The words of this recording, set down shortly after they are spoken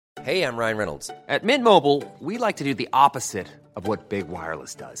Hey, I'm Ryan Reynolds. At Mint Mobile, we like to do the opposite of what Big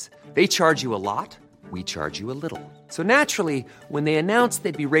Wireless does. They charge you a lot, we charge you a little. So naturally, when they announced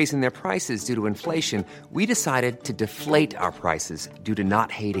they'd be raising their prices due to inflation, we decided to deflate our prices due to not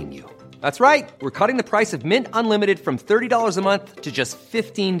hating you. That's right. We're cutting the price of Mint Unlimited from $30 a month to just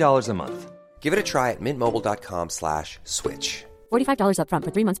 $15 a month. Give it a try at mintmobile.com/switch. $45 up front for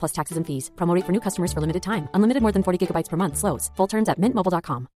 3 months plus taxes and fees. Promo rate for new customers for limited time. Unlimited more than 40 gigabytes per month. Slows full terms at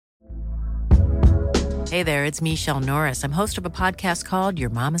mintmobile.com. Hey there, it's Michelle Norris. I'm host of a podcast called Your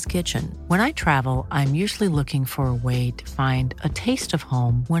Mama's Kitchen. When I travel, I'm usually looking for a way to find a taste of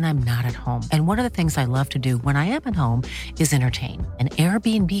home when I'm not at home. And one of the things I love to do when I am at home is entertain. And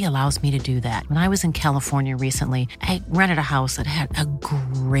Airbnb allows me to do that. When I was in California recently, I rented a house that had a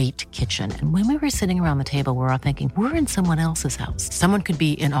great kitchen. And when we were sitting around the table, we're all thinking, we're in someone else's house. Someone could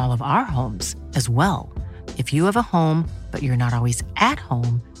be in all of our homes as well. If you have a home, but you're not always at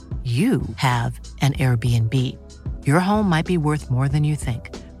home, you have an Airbnb. Your home might be worth more than you think.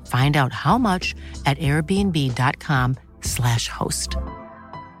 Find out how much at airbnb.com/host.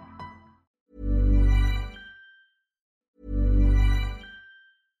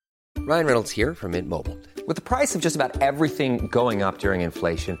 Ryan Reynolds here from Mint Mobile. With the price of just about everything going up during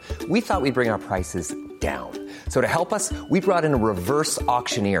inflation, we thought we'd bring our prices down. So to help us, we brought in a reverse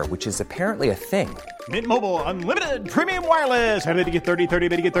auctioneer, which is apparently a thing. Mint Mobile Unlimited Premium Wireless. How to get 30, 30,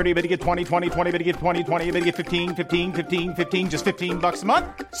 bit to get 30, bit to get 20, 20, 20, bit to get 20, 20, bit to get 15, 15, 15, 15, just $15 a month?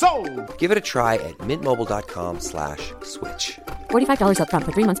 Sold! Give it a try at mintmobile.com/switch. $45 up front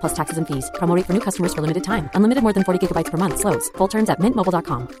for 3 months plus taxes and fees. Promo rate for new customers for limited time. Unlimited more than 40 gigabytes per month. Slows full terms at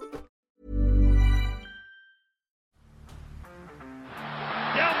mintmobile.com.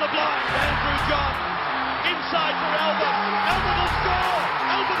 Down the blind, Andrew John. Inside for Albert. Albert will score!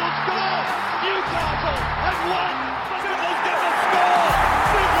 Albert will score! Newcastle have won! Fiddler's going to score!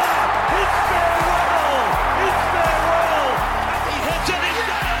 Fiddler! It's farewell! It's farewell! And he hits it, he's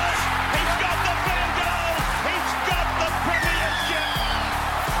got it! He's got the field goal! He's got the premiership!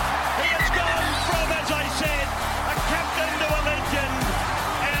 He has gone from, as I said, a captain to a legend,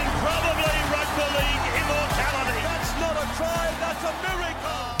 and probably rugby league immortality. That's not a try, that's a miracle!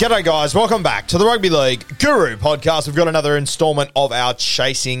 G'day guys, welcome back to the Rugby League Guru podcast. We've got another installment of our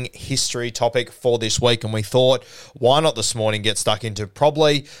Chasing History topic for this week, and we thought, why not this morning get stuck into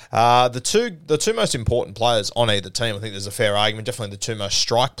probably the two most important players on either team. I think there's a fair argument, definitely the two most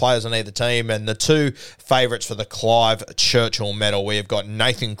strike players on either team, and the two favourites for the Clive Churchill medal. We have got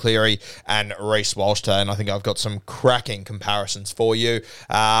Nathan Cleary and Reece Walsh today, and I think I've got some cracking comparisons for you.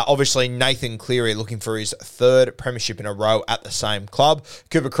 Obviously, Nathan Cleary looking for his third premiership in a row at the same club.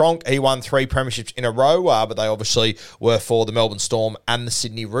 Cooper Cronk, he won 3 premierships in a row, but they obviously were for the Melbourne Storm and the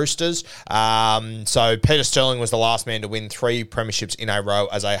Sydney Roosters. So Peter Sterling was the last man to win 3 premierships in a row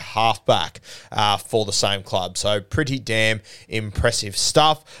as a halfback for the same club. So pretty damn impressive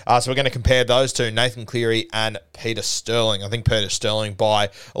stuff. So we're going to compare those two, Nathan Cleary and Peter Sterling. I think Peter Sterling, by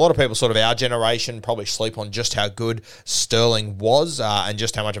a lot of people sort of our generation, probably sleep on just how good Sterling was and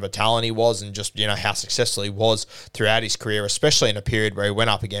just how much of a talent he was, and just, you know, how successful he was throughout his career, especially in a period where he went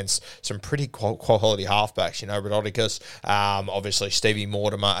up against some pretty quality halfbacks, you know, Rododicus, obviously Stevie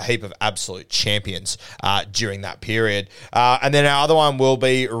Mortimer, a heap of absolute champions during that period. And then our other one will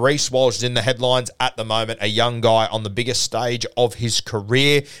be Reece Walsh in the headlines at the moment, a young guy on the biggest stage of his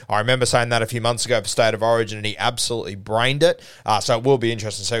career. I remember saying that a few months ago for State of Origin, and he absolutely brained it. So it will be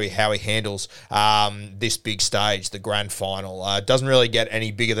interesting to see how he handles this big stage, the grand final. It doesn't really get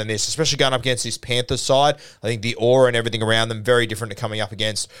any bigger than this, especially going up against this Panthers side. I think the aura and everything around them very different to coming up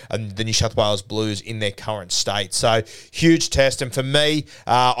against the New South Wales Blues in their current state. So huge test. And for me,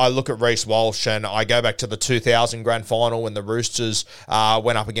 I look at Reece Walsh and I go back to the 2000 grand final when the Roosters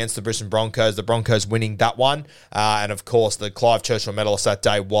went up against the Brisbane Broncos, the Broncos winning that one. And of course, the Clive Churchill medalist that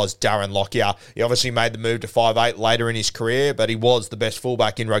day was Darren Lockyer. He obviously made the move to 5'8" later in his career, but he was the best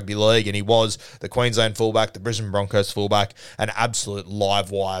fullback in rugby league, and he was the Queensland fullback, the Brisbane Broncos fullback, an absolute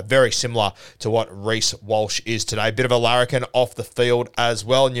live wire. Very similar to what Reece Walsh is today. Bit of a larrikin off the field as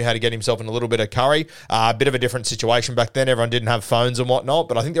well, knew how to get himself in a little bit of curry. A bit of a different situation back then. Everyone didn't have phones and whatnot,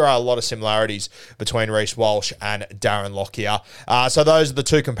 but I think there are a lot of similarities between Reece Walsh and Darren Lockyer. So those are the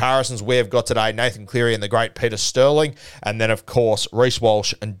two comparisons we've got today, Nathan Cleary and the great Peter Sterling, and then, of course, Reece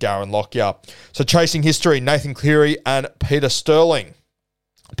Walsh and Darren Lockyer. So chasing history, Nathan Cleary and Peter Sterling.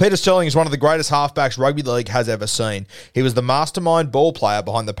 Peter Sterling is one of the greatest halfbacks rugby league has ever seen. He was the mastermind ball player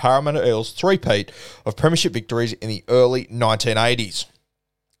behind the Parramatta Eels three-peat of premiership victories in the early 1980s.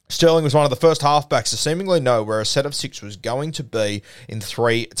 Sterling was one of the first halfbacks to seemingly know where a set of six was going to be in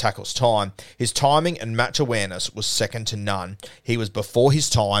 3 tackles' time. His timing and match awareness was second to none. He was before his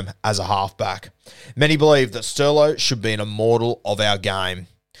time as a halfback. Many believe that Sterlo should be an immortal of our game.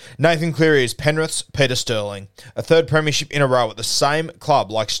 Nathan Cleary is Penrith's Peter Sterling. A third premiership in a row at the same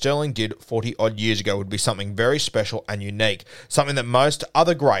club like Sterling did 40-odd years ago would be something very special and unique, something that most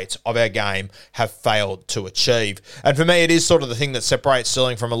other greats of our game have failed to achieve. And for me, it is sort of the thing that separates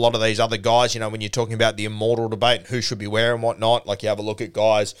Sterling from a lot of these other guys, when you're talking about the immortal debate and who should be where and whatnot. Like, you have a look at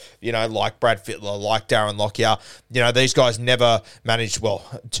guys, like Brad Fittler, like Darren Lockyer. These guys never managed,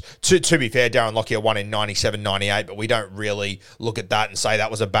 to be fair, Darren Lockyer won in 97, 98, but we don't really look at that and say that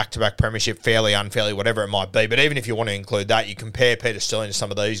was a back-to-back premiership, fairly, unfairly, whatever it might be. But even if you want to include that, you compare Peter Sterling to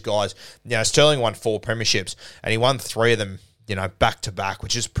some of these guys. Sterling won 4 premierships, and he won 3 of them, back-to-back,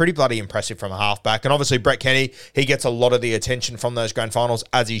 which is pretty bloody impressive from a halfback. And obviously, Brett Kenny, he gets a lot of the attention from those grand finals,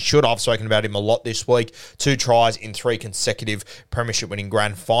 as he should. I've spoken about him a lot this week. 2 tries in 3 consecutive premiership-winning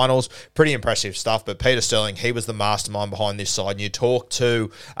grand finals. Pretty impressive stuff. But Peter Sterling, he was the mastermind behind this side. And you talk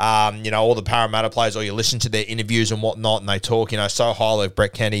to, all the Parramatta players, or you listen to their interviews and whatnot, and they talk, so highly of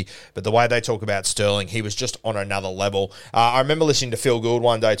Brett Kenny. But the way they talk about Sterling, he was just on another level. I remember listening to Phil Gould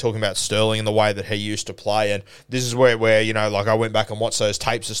one day talking about Sterling and the way that he used to play. And this is where I went back and watched those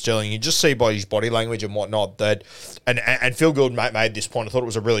tapes of Sterling. You just see by his body language and whatnot that, and Phil Gould made this point. I thought it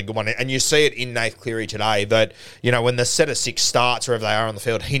was a really good one. And you see it in Nathan Cleary today that, when the set of 6 starts wherever they are on the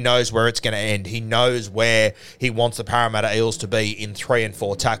field, he knows where it's going to end. He knows where he wants the Parramatta Eels to be in 3 and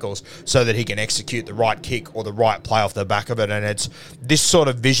 4 tackles so that he can execute the right kick or the right play off the back of it. And it's this sort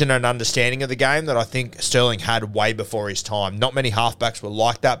of vision and understanding of the game that I think Sterling had way before his time. Not many halfbacks were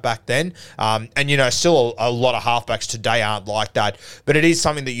like that back then. Still a lot of halfbacks today aren't like that. But it is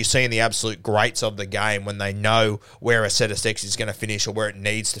something that you see in the absolute greats of the game when they know where a set of six is going to finish or where it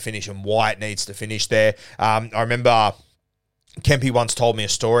needs to finish and why it needs to finish there. I remember Kempy once told me a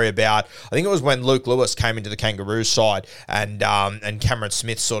story about, I think it was when Luke Lewis came into the Kangaroos side and Cameron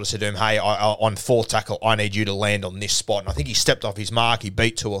Smith sort of said to him, hey, on 4th tackle, I need you to land on this spot. And I think he stepped off his mark. He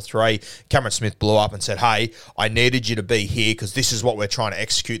beat 2 or 3. Cameron Smith blew up and said, hey, I needed you to be here because this is what we're trying to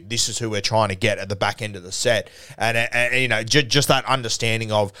execute. This is who we're trying to get at the back end of the set. And just that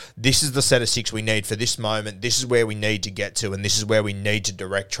understanding of this is the set of 6 we need for this moment. This is where we need to get to and this is where we need to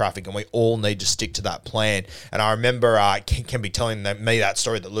direct traffic and we all need to stick to that plan. And I remember Kempy telling me that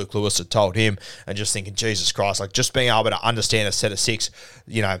story that Luke Lewis had told him and just thinking, Jesus Christ, like just being able to understand a set of 6,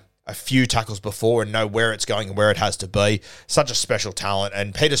 a few tackles before and know where it's going and where it has to be. Such a special talent.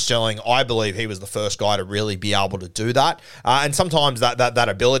 And Peter Sterling, I believe he was the first guy to really be able to do that. And sometimes that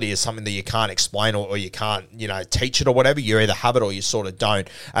ability is something that you can't explain or you can't, teach it or whatever. You either have it or you sort of don't.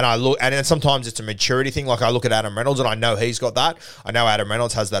 And then sometimes it's a maturity thing. Like I look at Adam Reynolds and I know he's got that. I know Adam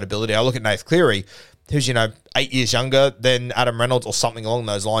Reynolds has that ability. I look at Nathan Cleary, who's, 8 years younger than Adam Reynolds or something along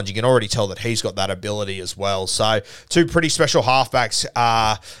those lines. You can already tell that he's got that ability as well. So 2 pretty special halfbacks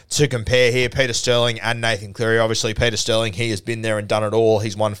to compare here, Peter Sterling and Nathan Cleary. Obviously, Peter Sterling, he has been there and done it all.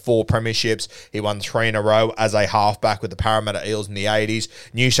 He's won 4 premierships. He won 3 in a row as a halfback with the Parramatta Eels in the 80s.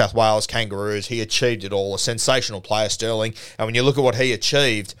 New South Wales Kangaroos, he achieved it all. A sensational player, Sterling. And when you look at what he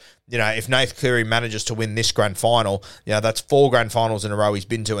achieved, if Nathan Cleary manages to win this grand final, that's 4 grand finals in a row he's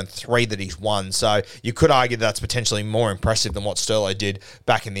been to and 3 that he's won. So you could argue that's potentially more impressive than what Sterling did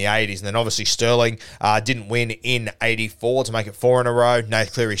back in the 80s. And then obviously Sterling didn't win in 84 to make it 4 in a row.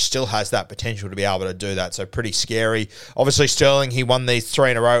 Nathan Cleary still has that potential to be able to do that. So pretty scary. Obviously Sterling, he won these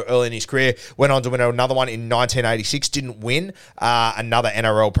 3 in a row early in his career, went on to win another one in 1986, didn't win another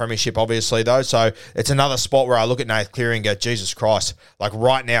NRL premiership obviously though. So it's another spot where I look at Nathan Cleary and go, Jesus Christ, like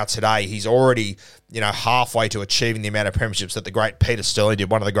right now today, he's already halfway to achieving the amount of premierships that the great Peter Sterling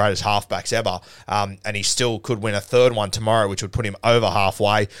did, one of the greatest halfbacks ever. And he still could win a 3rd one tomorrow, which would put him over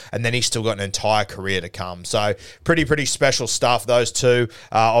halfway. And then he's still got an entire career to come. So pretty special stuff, those 2.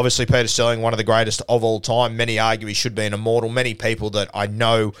 Obviously, Peter Sterling, one of the greatest of all time. Many argue he should be an immortal. Many people that I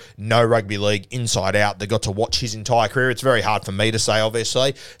know rugby league inside out, they got to watch his entire career. It's very hard for me to say,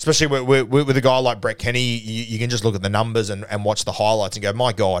 obviously, especially with a guy like Brett Kenny. You can just look at the numbers and watch the highlights and go,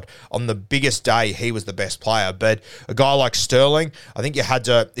 my God, on the biggest day, he was the best player. But a guy like Sterling, I think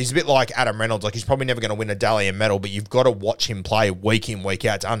he's a bit like Adam Reynolds. Like he's probably never going to win a Dalian medal, but you've got to watch him play week in, week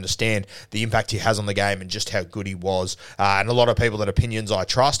out to understand the impact he has on the game and just how good he was. And a lot of people that opinions I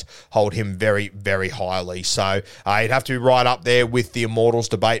trust hold him very, very highly. So he'd have to be right up there with the Immortals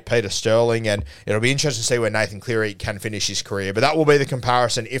debate, Peter Sterling, and it'll be interesting to see where Nathan Cleary can finish his career. But that will be the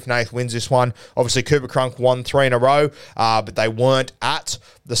comparison if Nathan wins this one. Obviously, Cooper Crunk won 3 in a row, but they weren't at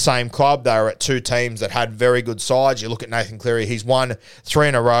the same club. They were at 2 teams that had very good sides. You look at Nathan Cleary, he's won 3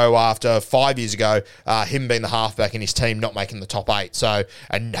 in a row after 5 years ago, him being the halfback in his team not making the top 8, so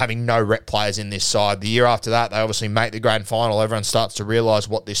and having no rep players in this side. The year after that, they obviously make the grand final. Everyone starts to realise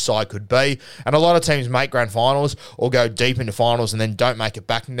what this side could be, and a lot of teams make grand finals or go deep into finals and then don't make it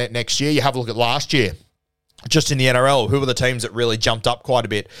back next year. You have a look at last year. Just in the NRL, who were the teams that really jumped up quite a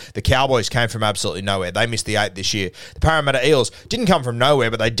bit? The Cowboys came from absolutely nowhere. They missed the 8 this year. The Parramatta Eels didn't come from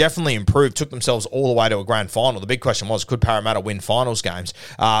nowhere, but they definitely improved, took themselves all the way to a grand final. The big question was, could Parramatta win finals games?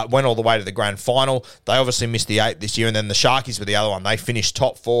 Went all the way to the grand final. They obviously missed the 8 this year, and then the Sharkies were the other one. They finished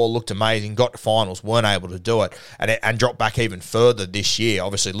top 4, looked amazing, got to finals, weren't able to do it, and dropped back even further this year,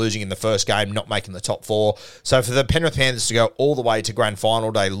 obviously losing in the first game, not making the top 4. So for the Penrith Panthers to go all the way to grand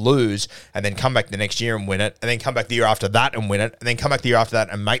final day, lose, and then come back the next year and win it, and then come back the year after that and win it, and then come back the year after that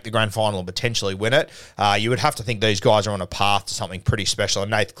and make the grand final and potentially win it, you would have to think these guys are on a path to something pretty special.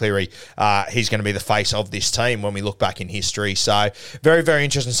 And Nathan Cleary, he's going to be the face of this team when we look back in history. So very, very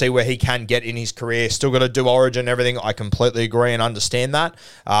interesting to see where he can get in his career. Still got to do Origin and everything. I completely agree and understand that.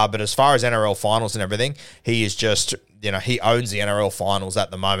 But as far as NRL finals and everything, he is just... he owns the NRL finals at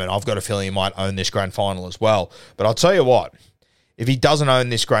the moment. I've got a feeling he might own this grand final as well. But I'll tell you what, if he doesn't own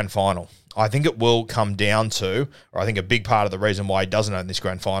this grand final, I think it will come down to, or I think a big part of the reason why he doesn't own this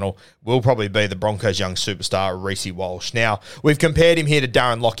grand final will probably be the Broncos' young superstar, Reece Walsh. Now, we've compared him here to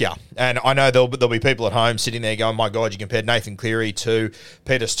Darren Lockyer, and I know there'll be people at home sitting there going, my God, you compared Nathan Cleary to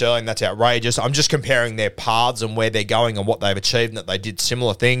Peter Sterling, that's outrageous. I'm just comparing their paths and where they're going and what they've achieved and that they did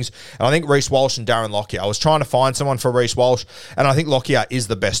similar things. And I think Reece Walsh and Darren Lockyer, I was trying to find someone for Reece Walsh, and I think Lockyer is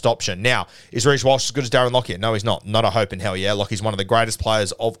the best option. Now, is Reece Walsh as good as Darren Lockyer? No, he's not. Not a hope in hell, yeah. Lockyer's one of the greatest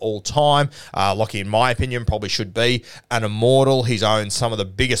players of all time. Lockyer, in my opinion, probably should be an immortal. He's owned some of the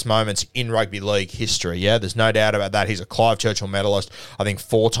biggest moments in rugby league history. Yeah, there's no doubt about that. He's a Clive Churchill medalist. I think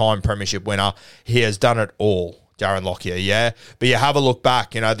 4-time premiership winner. He has done it all. Darren Lockyer, yeah. But you have a look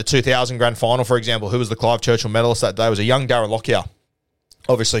back, the 2000 grand final, for example, who was the Clive Churchill medalist that day? It was a young Darren Lockyer.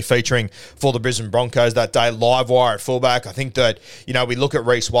 Obviously featuring for the Brisbane Broncos that day, live wire at fullback. I think that, we look at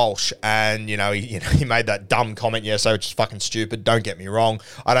Reece Walsh and, he made that dumb comment yesterday, which is fucking stupid. Don't get me wrong.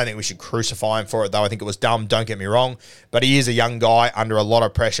 I don't think we should crucify him for it, though. I think it was dumb. Don't get me wrong. But he is a young guy under a lot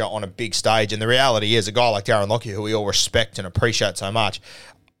of pressure on a big stage. And the reality is a guy like Darren Lockyer, who we all respect and appreciate so much,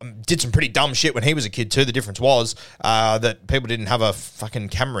 did some pretty dumb shit when he was a kid too. The difference was that people didn't have a fucking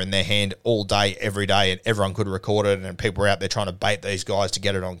camera in their hand all day, every day, and everyone could record it, and people were out there trying to bait these guys to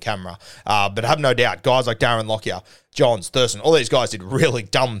get it on camera. But have no doubt, guys like Darren Lockyer, Johns, Thurston, all these guys did really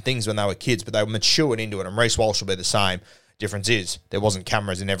dumb things when they were kids, but they matured into it, and Reece Walsh will be the same. Difference is there wasn't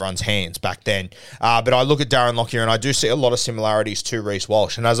cameras in everyone's hands back then. But I look at Darren Lockyer and I do see a lot of similarities to Reece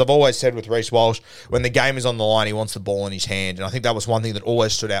Walsh. And as I've always said with Reece Walsh, when the game is on the line, he wants the ball in his hand. And I think that was one thing that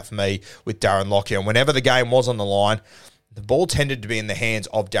always stood out for me with Darren Lockyer. And whenever the game was on the line, the ball tended to be in the hands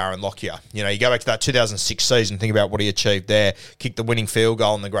of Darren Lockyer. You go back to that 2006 season, think about what he achieved there. Kicked the winning field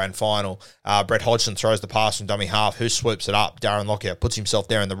goal in the grand final. Brett Hodgson throws the pass from dummy half. Who swoops it up? Darren Lockyer puts himself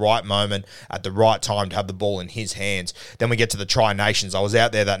there in the right moment at the right time to have the ball in his hands. Then we get to the Tri-Nations. I was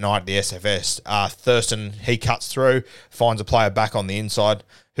out there that night at the SFS. Thurston, he cuts through, finds a player back on the inside.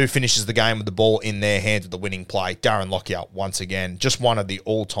 Who finishes the game with the ball in their hands with the winning play? Darren Lockyer, once again. Just one of the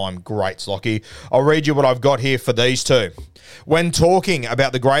all-time greats, Lockie. I'll read you what I've got here for these two. When talking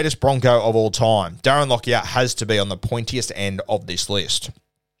about the greatest Bronco of all time, Darren Lockyer has to be on the pointiest end of this list.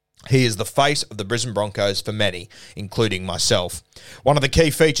 He is the face of the Brisbane Broncos for many, including myself. One of the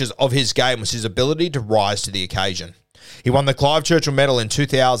key features of his game was his ability to rise to the occasion. He won the Clive Churchill Medal in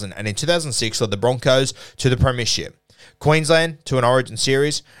 2000 and in 2006 led the Broncos to the Premiership, Queensland to an Origin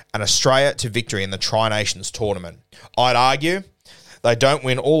Series, and Australia to victory in the Tri-Nations tournament. I'd argue they don't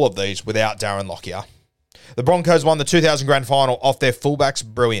win all of these without Darren Lockyer. The Broncos won the 2000 grand final off their fullbacks'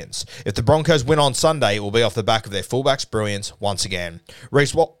 brilliance. If the Broncos win on Sunday, it will be off the back of their fullbacks' brilliance once again.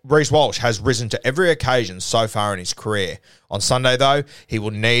 Reece Walsh has risen to every occasion so far in his career. On Sunday, though, he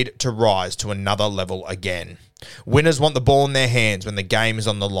will need to rise to another level again. Winners want the ball in their hands when the game is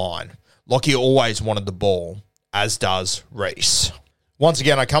on the line. Lockyer always wanted the ball, as does Reece. Once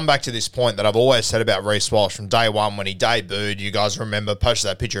again, I come back to this point that I've always said about Reece Walsh from day one when he debuted. You guys remember, posted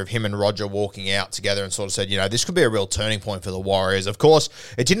that picture of him and Roger walking out together and sort of said, this could be a real turning point for the Warriors. Of course,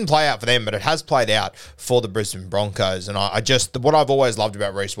 it didn't play out for them, but it has played out for the Brisbane Broncos. And what I've always loved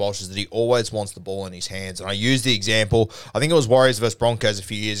about Reece Walsh is that he always wants the ball in his hands. And I use the example, I think it was Warriors versus Broncos a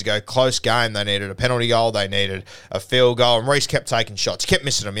few years ago, close game. They needed a penalty goal, they needed a field goal, and Reece kept taking shots, kept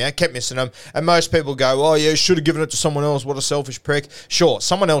missing them. And most people go, oh yeah, should have given it to someone else, what a selfish prick. Sure,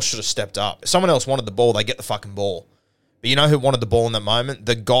 someone else should have stepped up. If someone else wanted the ball, they get the fucking ball. But you know who wanted the ball in that moment?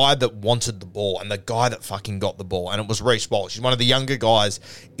 The guy that wanted the ball and the guy that fucking got the ball. And it was Reece Walsh. He's one of the younger guys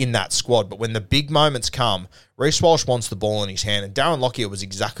in that squad. But when the big moments come, Reece Walsh wants the ball in his hand. And Darren Lockyer was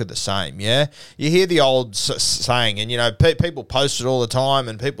exactly the same, yeah? You hear the old saying, and, you know, people post it all the time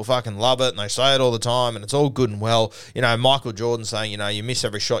and people fucking love it and they say it all the time and it's all good and well. You know, Michael Jordan saying, you know, you miss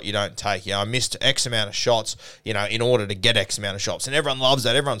every shot you don't take. You know, I missed X amount of shots, you know, in order to get X amount of shots. And everyone loves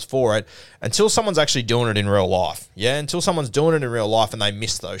that. Everyone's for it until someone's actually doing it in real life, yeah? Until someone's doing it in real life and they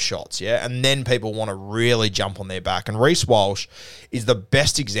miss those shots, yeah? And then people want to really jump on their back. And Reece Walsh is the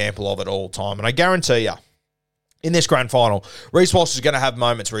best example of it all time. And I guarantee you, in this grand final, Reece Walsh is going to have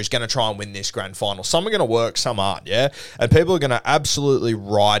moments where he's going to try and win this grand final. Some are going to work, some aren't, yeah? And people are going to absolutely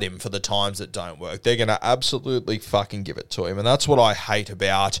ride him for the times that don't work. They're going to absolutely fucking give it to him. And that's what I hate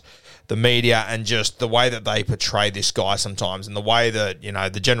about the media and just the way that they portray this guy sometimes and the way that, you know,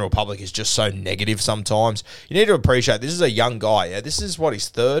 the general public is just so negative sometimes. You need to appreciate this is a young guy, yeah? This is what, his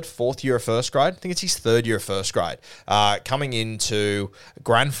fourth year of first grade? I think it's his third year of first grade. Coming into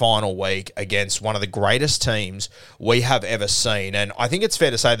grand final week against one of the greatest teams we have ever seen. And I think it's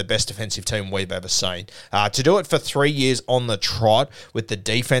fair to say the best defensive team we've ever seen. To do it for 3 years on the trot with the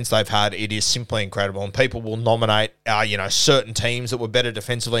defense they've had, it is simply incredible. And people will nominate, you know, certain teams that were better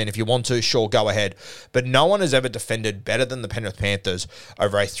defensively. And if you want to, sure, go ahead. But no one has ever defended better than the Penrith Panthers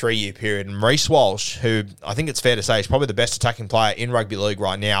over a 3-year period. And Reece Walsh, who I think it's fair to say is probably the best attacking player in rugby league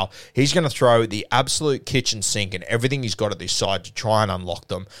right now, he's going to throw the absolute kitchen sink and everything he's got at this side to try and unlock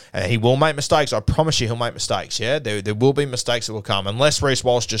them. And he will make mistakes. I promise you he'll make mistakes, yeah? There will be mistakes that will come. Unless Reece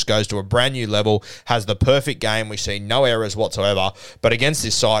Walsh just goes to a brand new level, has the perfect game, we see no errors whatsoever. But against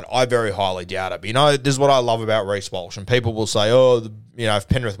this side, I very highly doubt it. But you know, this is what I love about Reece Walsh. And people will say, you know, if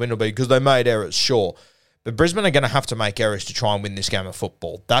Penrith win, it'll be because they made errors, sure. But Brisbane are going to have to make errors to try and win this game of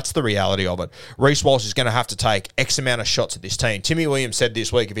football. That's the reality of it. Reece Walsh is going to have to take X amount of shots at this team. Timmy Williams said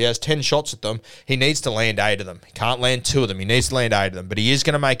this week, if he has 10 shots at them, he needs to land 8 of them. He can't land 2 of them. He needs to land 8 of them. But he is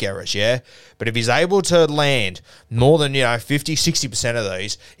going to make errors, yeah? But if he's able to land more than, 50, 60% of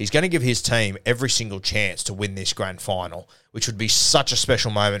these, he's going to give his team every single chance to win this grand final, which would be such a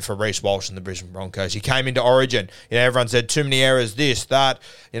special moment for Reece Walsh and the Brisbane Broncos. He came into Origin. Everyone said too many errors, this, that.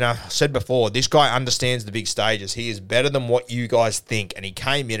 I said before, this guy understands the big stages. He is better than what you guys think. And he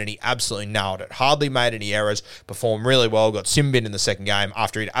came in and he absolutely nailed it. Hardly made any errors. Performed really well. Got sin bin in the second game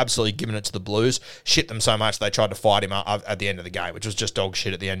after he'd absolutely given it to the Blues. Shit them so much they tried to fight him at the end of the game, which was just dog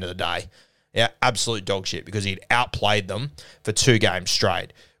shit at the end of the day. Yeah, absolute dog shit because he'd outplayed them for 2 games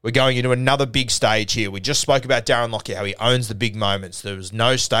straight. We're going into another big stage here. We just spoke about Darren Lockyer, how he owns the big moments. There was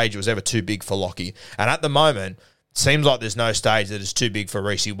no stage that was ever too big for Lockyer. And at the moment, it seems like there's no stage that is too big for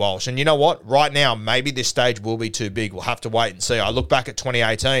Reece Walsh. And you know what? Right now, maybe this stage will be too big. We'll have to wait and see. I look back at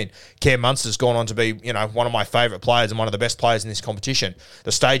 2018. Cam Munster's gone on to be, one of my favourite players and one of the best players in this competition.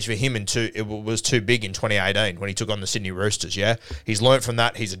 The stage for him it was too big in 2018 when he took on the Sydney Roosters, yeah? He's learnt from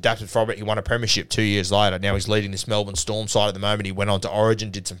that. He's adapted from it. He won a premiership 2 years later. Now he's leading this Melbourne Storm side at the moment. He went on to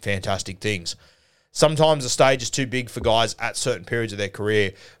Origin, did some fantastic things. Sometimes the stage is too big for guys at certain periods of their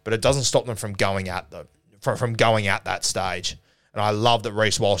career, but it doesn't stop them from going at them. From going at that stage. And I love that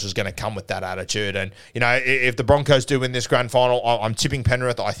Reece Walsh is going to come with that attitude. And, if the Broncos do win this grand final, I'm tipping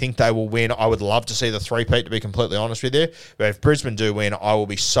Penrith. I think they will win. I would love to see the three-peat, to be completely honest with you. But if Brisbane do win, I will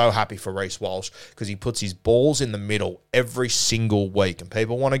be so happy for Reece Walsh because he puts his balls in the middle every single week. And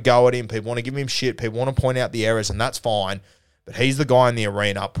people want to go at him. People want to give him shit. People want to point out the errors, and that's fine. But he's the guy in the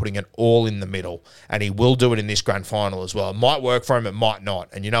arena putting it all in the middle. And he will do it in this grand final as well. It might work for him, it might not.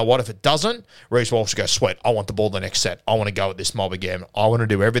 And you know what? If it doesn't, Reece Walsh will go, sweet, I want the ball the next set. I want to go at this mob again. I want to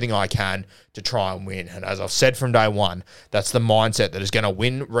do everything I can to try and win. And as I've said from day one, that's the mindset that is going to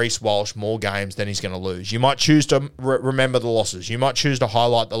win Reece Walsh more games than he's going to lose. You might choose to remember the losses. You might choose to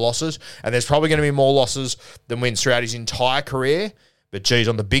highlight the losses. And there's probably going to be more losses than wins throughout his entire career. But geez,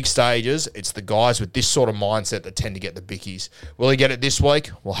 on the big stages, it's the guys with this sort of mindset that tend to get the bickies. Will he get it this week?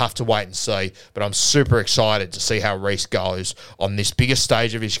 We'll have to wait and see. But I'm super excited to see how Reece goes on this biggest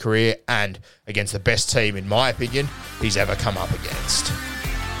stage of his career and against the best team, in my opinion, he's ever come up against.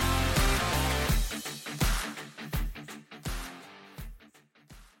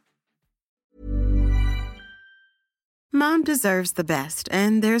 Mom deserves the best,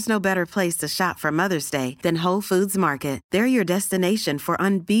 and there's no better place to shop for Mother's Day than Whole Foods Market. They're your destination for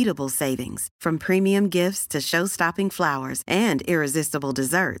unbeatable savings, from premium gifts to show-stopping flowers and irresistible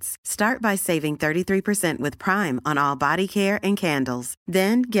desserts. Start by saving 33% with Prime on all body care and candles.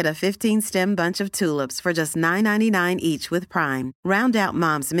 Then get a 15-stem bunch of tulips for just $9.99 each with Prime. Round out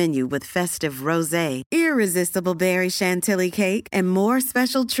Mom's menu with festive rosé, irresistible berry chantilly cake, and more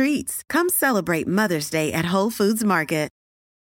special treats. Come celebrate Mother's Day at Whole Foods Market.